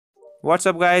What's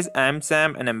up guys, I'm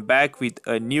Sam and I'm back with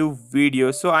a new video.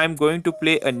 So I'm going to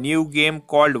play a new game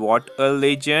called What a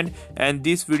Legend, and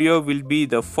this video will be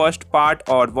the first part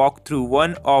or walkthrough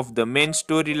one of the main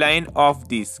storyline of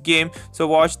this game. So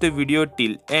watch the video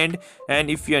till end, and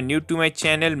if you are new to my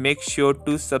channel, make sure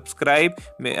to subscribe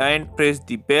and press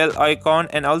the bell icon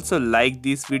and also like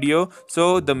this video.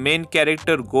 So the main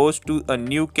character goes to a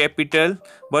new capital,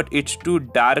 but it's too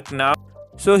dark now,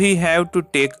 so he have to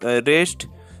take a rest.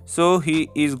 So he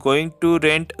is going to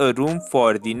rent a room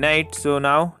for the night. So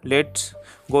now let's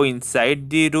go inside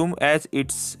the room as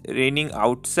it's raining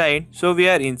outside. So we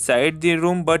are inside the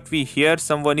room, but we hear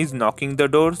someone is knocking the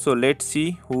door. So let's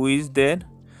see who is there.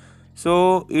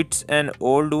 So it's an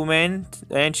old woman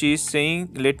and she is saying,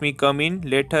 let me come in,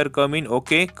 let her come in.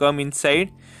 Okay, come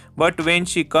inside. But when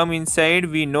she come inside,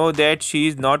 we know that she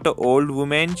is not an old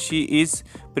woman, she is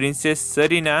Princess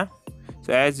Serena.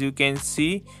 So as you can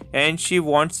see, and she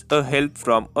wants a help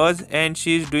from us, and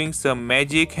she is doing some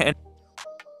magic. And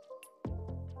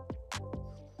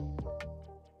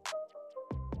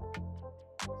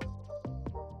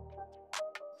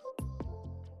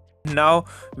now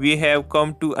we have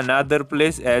come to another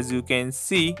place, as you can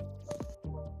see.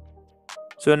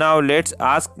 So now let's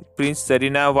ask Prince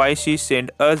Serena why she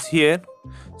sent us here.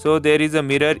 So there is a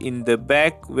mirror in the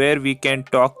back where we can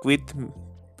talk with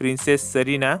Princess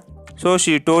Serena. So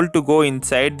she told to go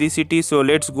inside the city, so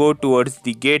let's go towards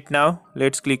the gate now.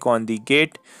 Let's click on the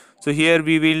gate. So here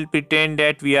we will pretend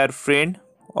that we are friend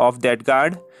of that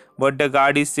guard, but the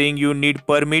guard is saying you need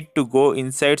permit to go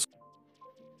inside.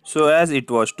 So as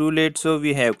it was too late, so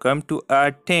we have come to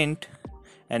our tent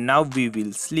and now we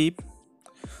will sleep.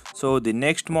 So the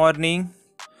next morning,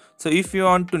 so if you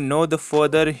want to know the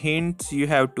further hints, you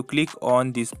have to click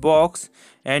on this box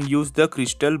and use the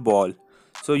crystal ball.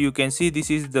 So you can see this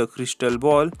is the crystal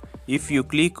ball. If you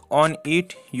click on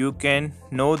it, you can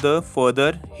know the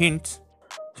further hints.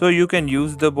 So you can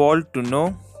use the ball to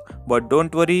know, but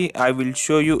don't worry, I will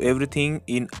show you everything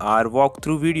in our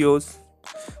walkthrough videos.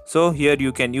 So here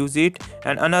you can use it.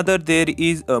 And another, there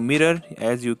is a mirror,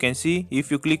 as you can see. If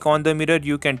you click on the mirror,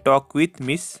 you can talk with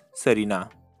Miss Serena.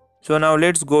 So now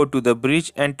let's go to the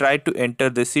bridge and try to enter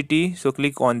the city. So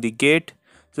click on the gate.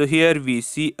 So here we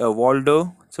see a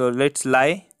Waldo. So let's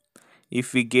lie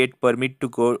if we get permit to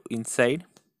go inside.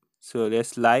 So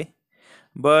let's lie,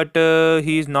 but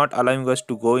he is not allowing us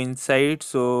to go inside.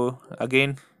 So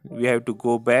again we have to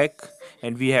go back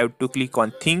and we have to click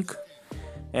on think,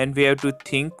 and we have to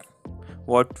think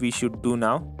what we should do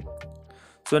now.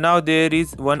 So now there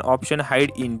is one option,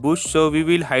 hide in bush. So we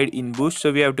will hide in bush.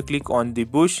 So we have to click on the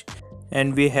bush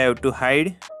and we have to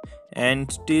hide, and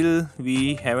still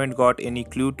we haven't got any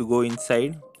clue to go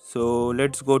inside. So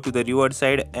let's go to the river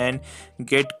side and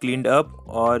get cleaned up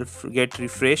or get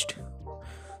refreshed.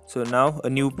 So now a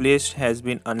new place has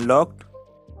been unlocked.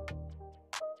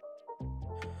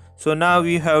 So now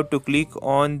we have to click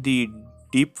on the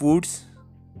deep woods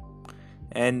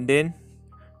and then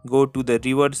go to the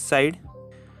river side,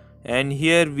 and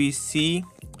here we see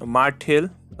Martel,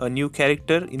 a new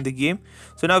character in the game.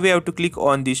 So now we have to click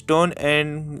on the stone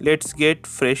and let's get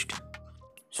freshed.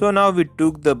 So now we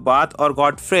took the bath or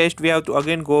got fresh. We have to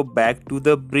again go back to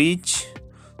the bridge.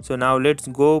 So now let's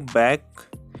go back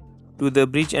to the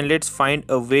bridge and let's find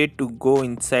a way to go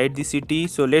inside the city.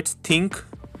 So let's think.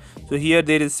 So here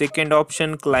there is second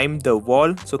option, climb the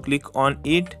wall. So click on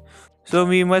it. So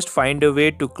we must find a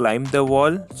way to climb the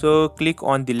wall. So click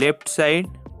on the left side,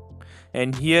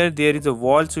 and here there is a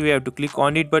wall, so we have to click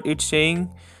on it, but it's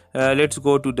saying let's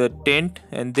go to the tent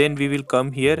and then we will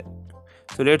come here.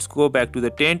 So let's go back to the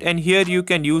tent, and here you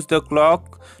can use the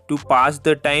clock to pass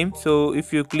the time. So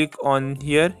if you click on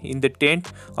here in the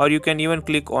tent, or you can even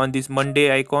click on this Monday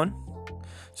icon.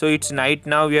 So it's night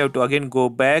now, we have to again go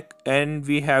back and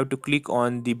we have to click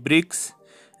on the bricks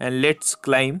and let's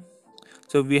climb.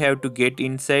 So we have to get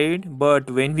inside, but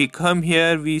when we come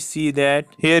here we see that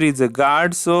here is a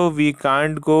guard, so we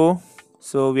can't go.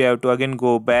 So we have to again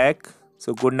go back.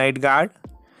 So good night, guard.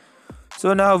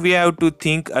 So now we have to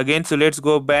think again. So let's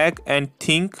go back and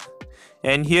think,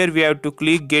 and here we have to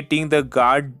click getting the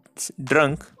guards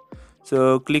drunk.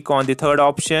 So click on the third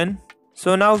option.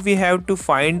 So now we have to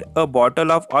find a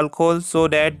bottle of alcohol so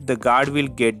that the guard will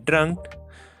get drunk.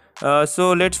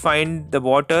 So let's find the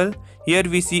bottle. Here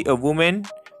we see a woman,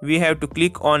 we have to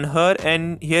click on her,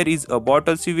 and here is a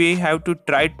bottle. So we have to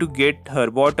try to get her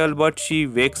bottle, but she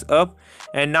wakes up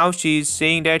and now she is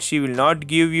saying that she will not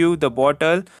give you the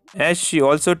bottle, as she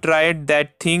also tried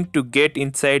that thing to get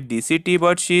inside the city,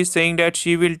 but she is saying that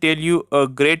she will tell you a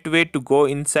great way to go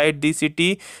inside the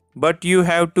city, but you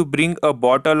have to bring a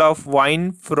bottle of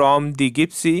wine from the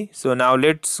gypsy. So now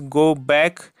let's go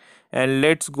back and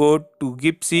let's go to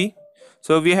gypsy.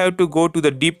 So we have to go to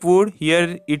the deep wood.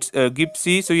 Here it's a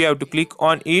gypsy, so you have to click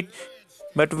on it.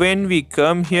 But when we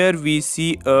come here, we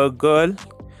see a girl.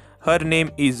 Her name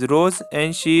is Rose,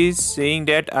 and she is saying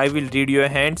that I will read your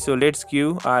hand. So let's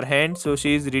give our hand. So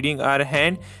she is reading our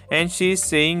hand, and she is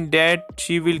saying that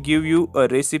she will give you a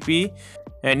recipe,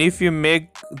 and if you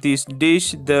make this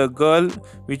dish, the girl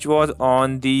which was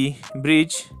on the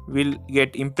bridge will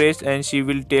get impressed, and she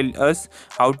will tell us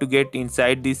how to get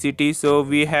inside the city. So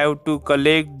we have to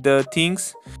collect the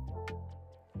things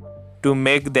to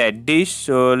make that dish.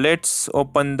 So let's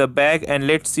open the bag and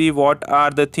let's see what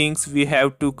are the things we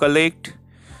have to collect.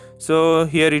 So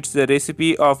here it's the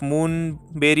recipe of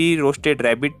moonberry roasted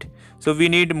rabbit. So we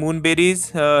need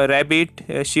moonberries,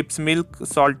 rabbit, sheep's milk,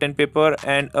 salt and pepper,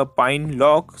 and a pine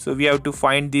log. So we have to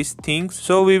find these things.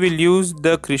 So we will use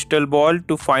the crystal ball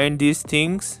to find these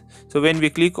things. So when we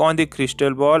click on the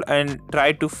crystal ball and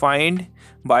try to find,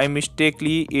 by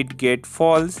mistakenly it get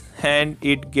false and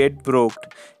it get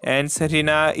broke, and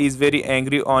Serena is very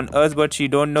angry on us, but she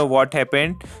don't know what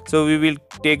happened. So we will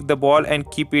take the ball and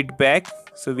keep it back.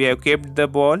 So we have kept the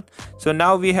ball. So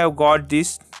now we have got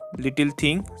this little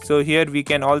thing. So here we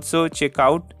can also check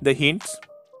out the hints.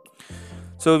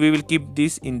 So we will keep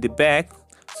this in the bag.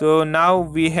 So now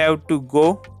we have to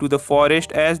go to the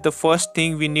forest, as the first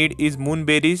thing we need is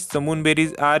moonberries. So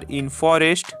moonberries are in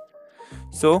forest.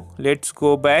 So let's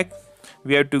go back.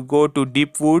 We have to go to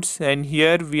deep woods, and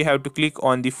here we have to click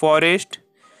on the forest.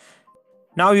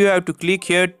 Now you have to click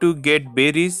here to get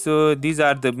berries. So these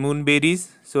are the moonberries.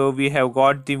 So we have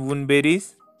got the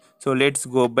moonberries. So let's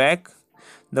go back.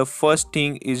 The first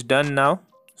thing is done now.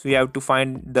 So we have to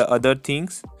find the other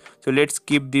things. So let's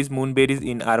keep these moonberries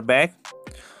in our bag.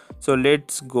 So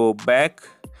let's go back.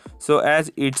 So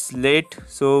as it's late,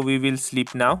 so we will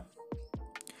sleep now.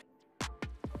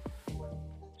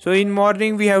 So in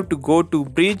morning we have to go to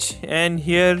bridge, and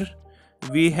here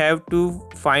we have to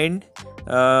find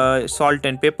salt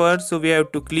and pepper. So we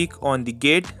have to click on the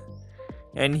gate,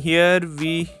 and here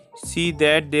we see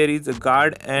that there is a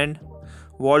guard and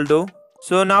Waldo.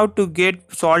 So now to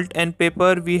get salt and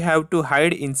pepper, we have to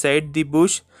hide inside the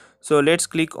bush. So let's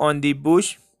click on the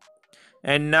bush,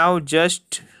 and now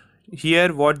just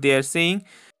hear what they are saying.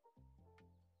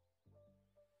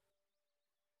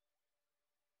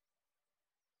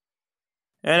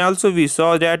 And also we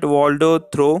saw that Waldo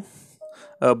throw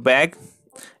a bag,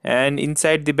 and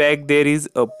inside the bag there is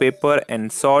a pepper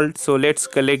and salt. So let's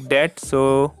collect that.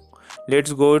 So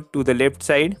let's go to the left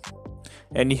side,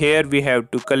 and here we have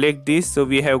to collect this. So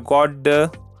we have got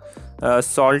the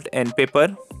salt and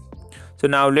pepper. So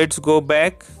now let's go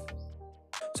back.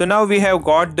 So now we have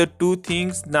got the two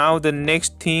things. Now the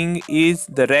next thing is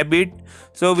the rabbit.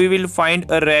 So we will find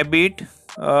a rabbit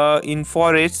in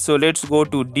forest. So let's go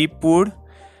to deep wood,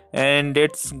 and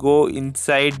let's go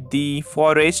inside the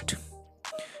forest,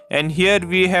 and here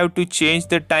we have to change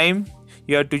the time.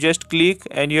 You have to just click,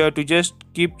 and you have to just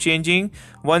keep changing.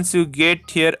 Once you get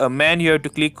here a man, you have to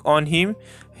click on him.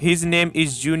 His name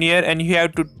is Junior, and you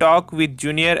have to talk with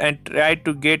Junior and try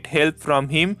to get help from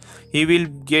him. He will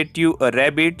get you a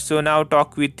rabbit. So now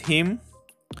talk with him.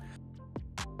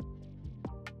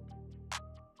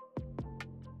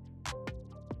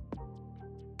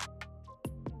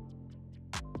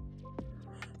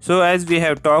 So as we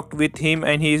have talked with him,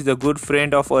 and he is the good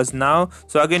friend of us now.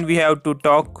 So again we have to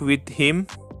talk with him,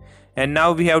 and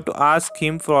now we have to ask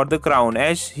him for the crown,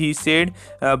 as he said,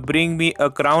 bring me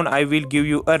a crown, I will give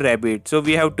you a rabbit. So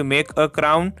we have to make a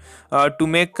crown. To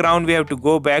make crown, we have to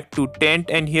go back to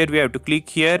tent, and here we have to click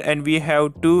here, and we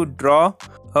have to draw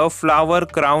a flower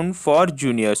crown for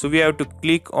Junior. So we have to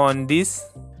click on this.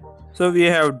 So we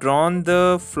have drawn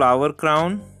the flower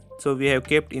crown. So we have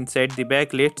kept inside the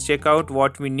bag. Let's check out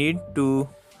what we need to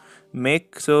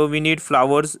make. So we need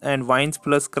flowers and vines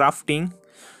plus crafting.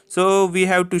 So we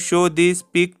have to show this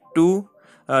pic to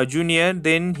Junior,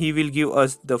 then he will give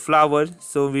us the flower.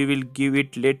 So we will give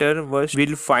it later. First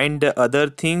we'll find the other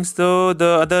things. So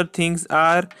the other things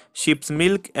are sheep's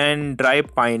milk and dry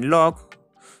pine log.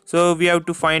 So we have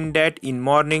to find that in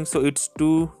morning. So it's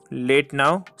too late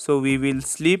now, so we will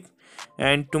sleep,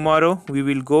 and tomorrow we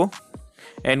will go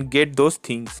and get those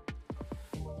things.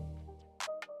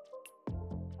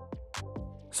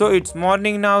 So it's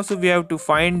morning now, so we have to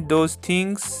find those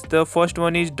things. The first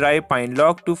one is dry pine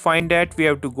log. To find that, we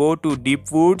have to go to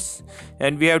deep woods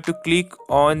and we have to click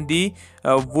on the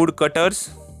wood cutters,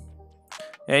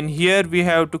 and here we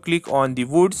have to click on the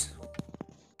woods.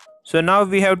 So now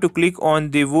we have to click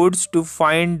on the woods to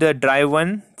find the dry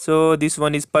one. So this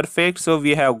one is perfect, so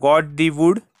we have got the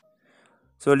wood.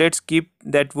 So let's keep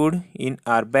that wood in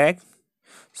our bag.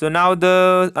 So now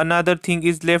the another thing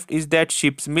is left is that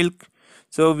sheep's milk.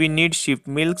 So we need sheep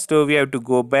milk, so we have to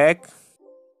go back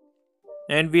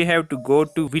and we have to go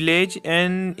to village,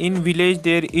 and in village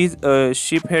there is a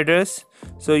sheep headers.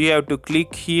 So you have to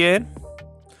click here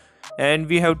and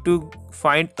we have to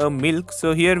find a milk.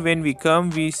 So here when we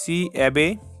come we see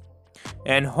Abe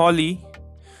and Holly.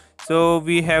 So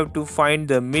we have to find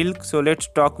the milk, so let's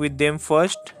talk with them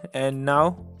first. And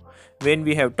now when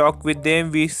we have talked with them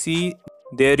we see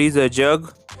there is a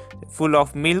jug full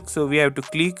of milk, so we have to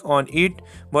click on it.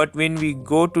 But when we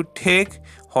go to take,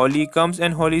 Holly comes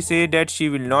and Holly say that she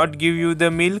will not give you the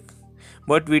milk.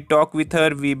 But we talk with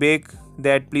her, we beg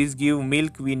that please give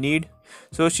milk, we need.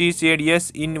 So she said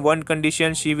yes, in one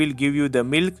condition she will give you the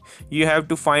milk. You have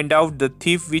to find out the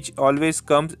thief which always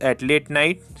comes at late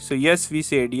night. So yes, we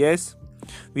said yes,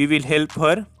 we will help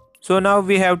her. So now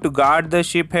we have to guard the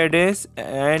sheep headers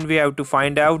and we have to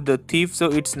find out the thief. So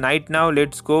it's night now,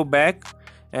 let's go back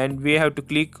and we have to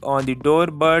click on the door,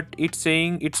 but it's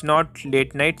saying it's not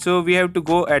late night, so we have to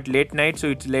go at late night. So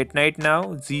it's late night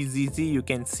now, ZZZ you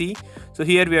can see. So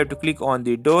here we have to click on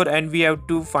the door and we have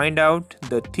to find out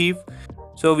the thief.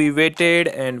 So we waited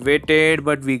and waited,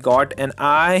 but we got an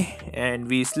eye and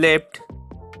we slept.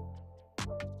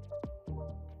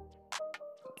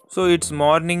 So it's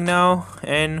morning now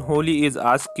and Holly is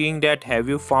asking that have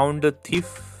you found the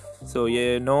thief. So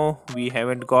yeah, no, we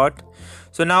haven't got.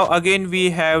 So now again we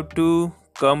have to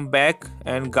come back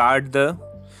and guard the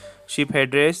sheep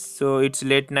headrest. So it's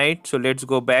late night, so let's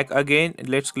go back again.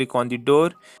 Let's click on the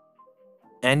door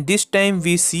and this time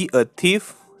we see a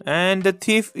thief, and the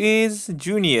thief is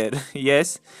Junior.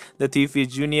 Yes, the thief is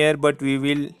Junior, but we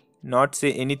will not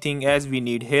say anything as we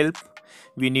need help.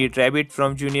 We need rabbit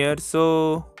from Junior.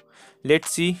 So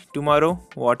let's see tomorrow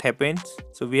what happens.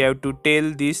 So we have to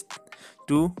tell this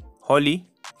to Holly.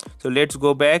 So let's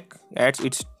go back as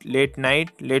it's late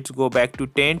night. Let's go back to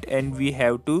tent and we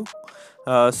have to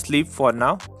sleep for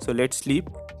now. So let's sleep.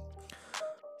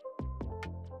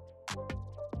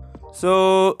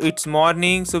 So it's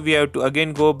morning, so we have to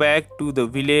again go back to the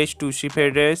village to sheep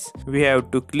headers. We have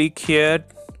to click here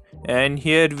and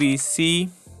here we see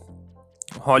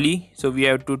Holly. So we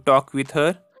have to talk with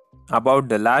her about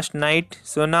the last night.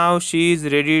 So now she is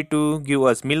ready to give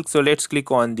us milk. So let's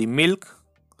click on the milk.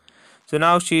 So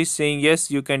now she is saying yes,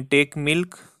 you can take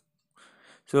milk.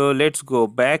 So let's go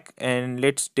back and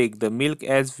let's take the milk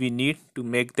as we need to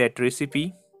make that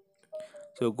recipe.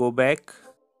 So go back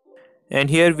and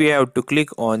here we have to click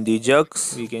on the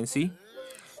jugs, we can see,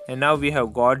 and now we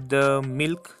have got the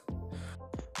milk.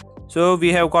 So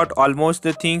we have got almost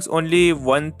the things, only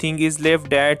one thing is left,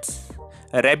 that's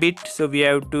a rabbit. So we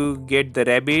have to get the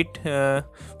rabbit.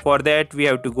 For that we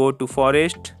have to go to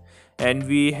forest and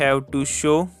we have to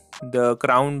show the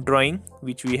crown drawing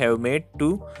which we have made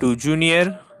to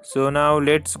Junior. So now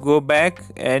let's go back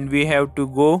and we have to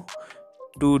go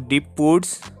to deep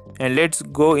woods and let's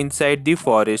go inside the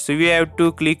forest. So we have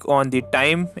to click on the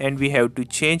time and we have to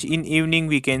change in evening,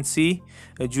 we can see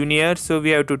Junior. So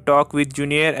we have to talk with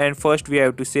Junior and first we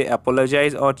have to say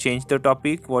apologize or change the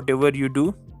topic, whatever you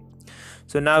do.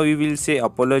 So now we will say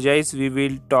apologize, we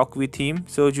will talk with him.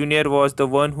 So Junior was the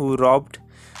one who robbed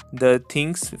the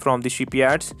things from the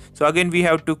shipyards. So again we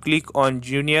have to click on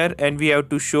Junior and we have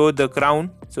to show the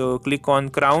crown. So click on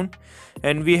crown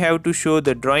and we have to show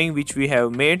the drawing which we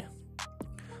have made.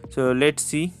 So let's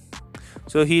see.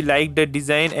 So he liked the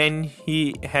design and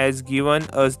he has given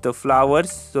us the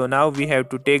flowers. So now we have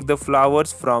to take the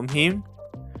flowers from him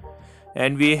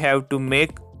and we have to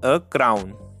make a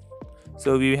crown.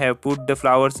 So we have put the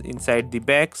flowers inside the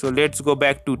bag. So let's go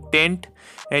back to tent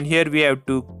and here we have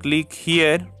to click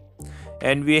here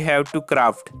and we have to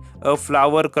craft a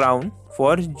flower crown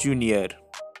for Junior.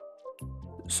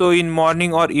 So in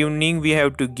morning or evening we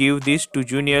have to give this to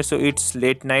Junior. So it's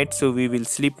late night, so we will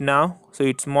sleep now. So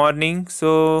it's morning,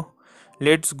 so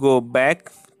let's go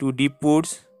back to deep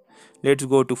woods. Let's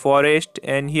go to forest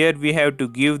and here we have to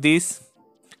give this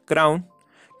crown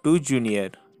to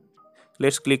Junior.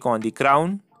 Let's click on the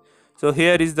crown. So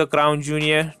here is the crown,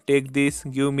 Junior, take this,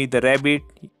 give me the rabbit.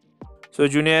 So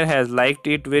Junior has liked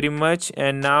it very much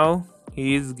and now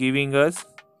he is giving us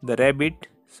the rabbit.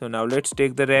 So now let's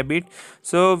take the rabbit.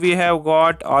 So we have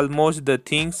got almost the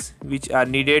things which are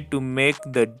needed to make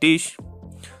the dish.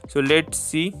 So let's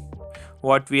see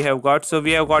what we have got. So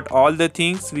we have got all the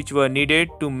things which were needed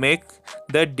to make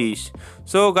the dish.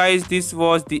 So guys, this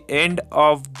was the end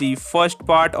of the first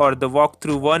part or the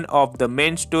walkthrough one of the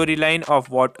main storyline of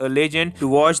What a Legend. To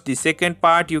watch the second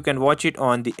part, you can watch it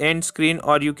on the end screen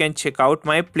or you can check out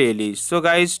my playlist. So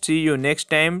guys, see you next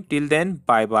time. Till then,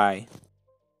 bye bye.